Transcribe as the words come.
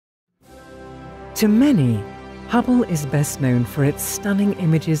To many, Hubble is best known for its stunning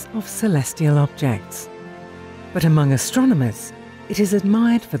images of celestial objects. But among astronomers, it is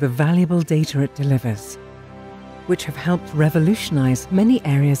admired for the valuable data it delivers, which have helped revolutionize many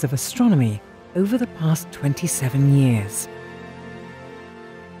areas of astronomy over the past 27 years.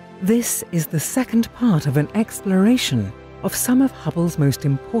 This is the second part of an exploration of some of Hubble's most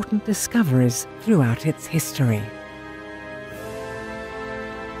important discoveries throughout its history.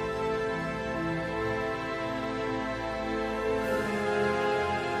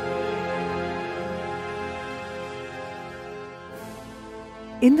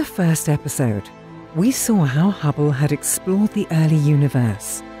 In the first episode, we saw how Hubble had explored the early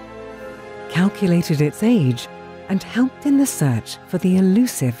universe, calculated its age, and helped in the search for the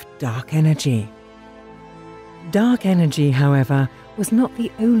elusive dark energy. Dark energy, however, was not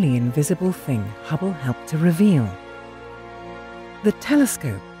the only invisible thing Hubble helped to reveal. The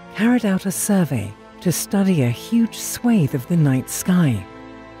telescope carried out a survey to study a huge swathe of the night sky,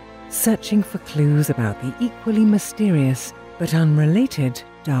 searching for clues about the equally mysterious but unrelated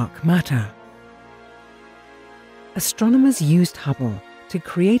dark matter. Astronomers used Hubble to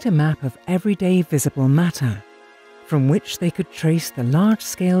create a map of everyday visible matter, from which they could trace the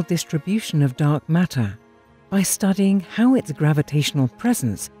large-scale distribution of dark matter by studying how its gravitational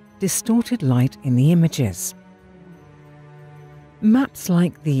presence distorted light in the images. Maps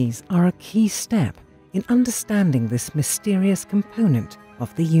like these are a key step in understanding this mysterious component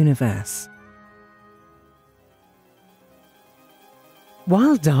of the universe.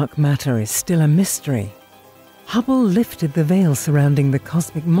 While dark matter is still a mystery, Hubble lifted the veil surrounding the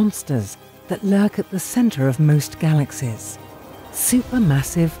cosmic monsters that lurk at the center of most galaxies,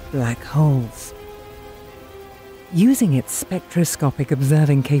 supermassive black holes. Using its spectroscopic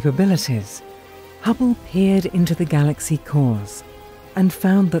observing capabilities, Hubble peered into the galaxy cores and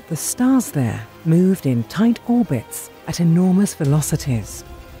found that the stars there moved in tight orbits at enormous velocities.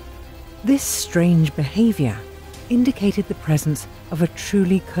 This strange behavior indicated the presence of a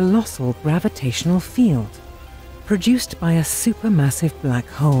truly colossal gravitational field produced by a supermassive black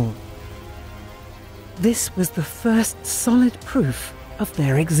hole. This was the first solid proof of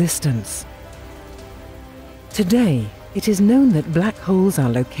their existence. Today, it is known that black holes are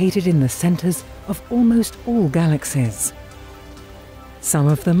located in the centers of almost all galaxies. Some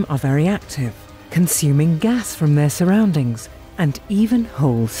of them are very active, consuming gas from their surroundings and even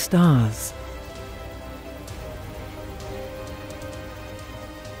whole stars.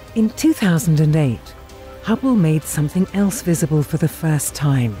 In 2008, Hubble made something else visible for the first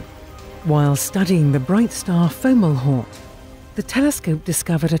time. While studying the bright star Fomalhaut, the telescope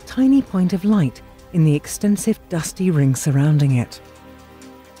discovered a tiny point of light in the extensive dusty ring surrounding it.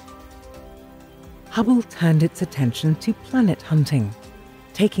 Hubble turned its attention to planet hunting,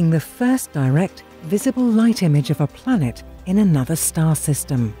 taking the first direct, visible light image of a planet in another star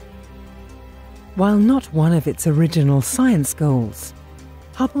system. While not one of its original science goals,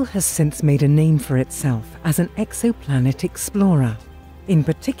 Hubble has since made a name for itself as an exoplanet explorer, in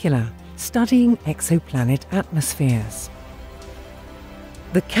particular studying exoplanet atmospheres.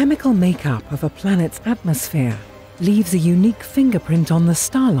 The chemical makeup of a planet's atmosphere leaves a unique fingerprint on the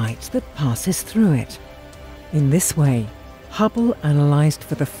starlight that passes through it. In this way, Hubble analyzed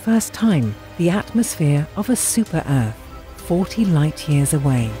for the first time the atmosphere of a super-Earth 40 light-years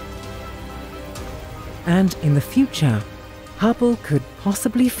away. And in the future, Hubble could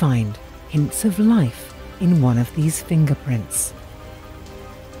possibly find hints of life in one of these fingerprints.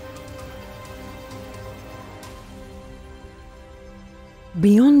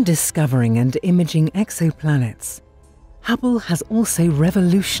 Beyond discovering and imaging exoplanets, Hubble has also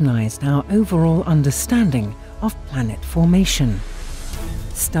revolutionized our overall understanding of planet formation.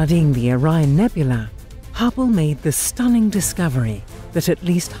 Studying the Orion Nebula, Hubble made the stunning discovery that at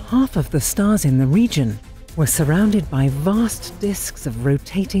least half of the stars in the region were surrounded by vast disks of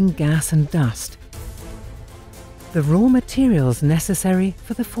rotating gas and dust, the raw materials necessary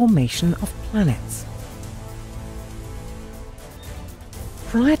for the formation of planets.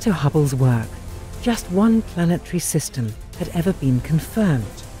 Prior to Hubble's work, just one planetary system had ever been confirmed.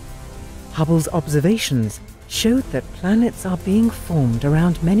 Hubble's observations showed that planets are being formed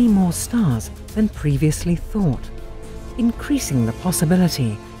around many more stars than previously thought, increasing the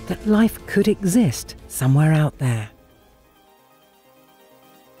possibility that life could exist somewhere out there.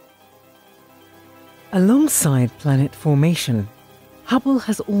 Alongside planet formation, Hubble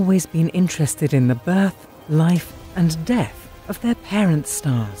has always been interested in the birth, life, and death of their parent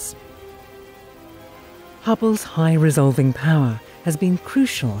stars. Hubble's high resolving power has been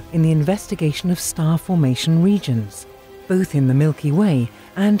crucial in the investigation of star formation regions, both in the Milky Way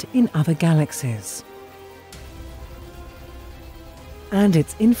and in other galaxies. And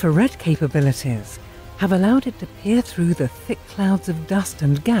its infrared capabilities have allowed it to peer through the thick clouds of dust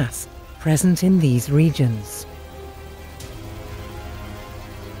and gas present in these regions.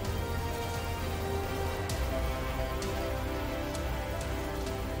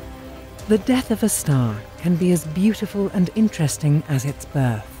 The death of a star can be as beautiful and interesting as its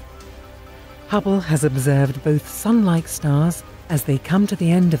birth. Hubble has observed both sun-like stars as they come to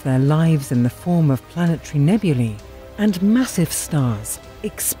the end of their lives in the form of planetary nebulae, and massive stars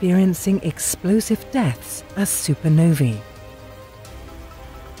experiencing explosive deaths as supernovae.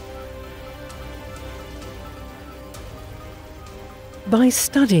 By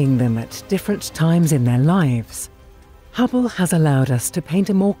studying them at different times in their lives, Hubble has allowed us to paint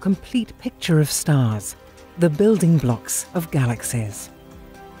a more complete picture of stars, the building blocks of galaxies.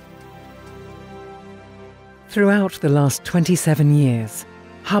 Throughout the last 27 years,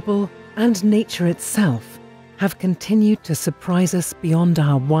 Hubble and nature itself have continued to surprise us beyond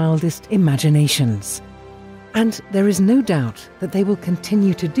our wildest imaginations. And there is no doubt that they will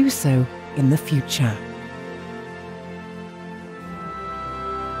continue to do so in the future.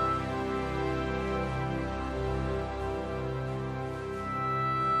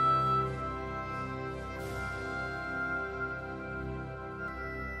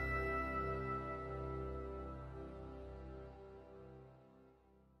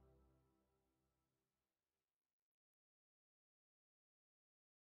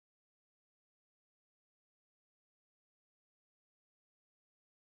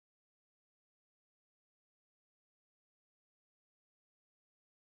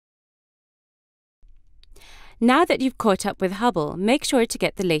 Now that you've caught up with Hubble, make sure to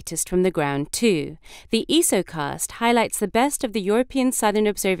get the latest from the ground too. The ESOcast highlights the best of the European Southern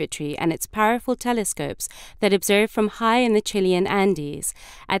Observatory and its powerful telescopes that observe from high in the Chilean Andes,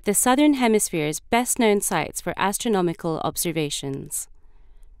 at the Southern Hemisphere's best-known sites for astronomical observations.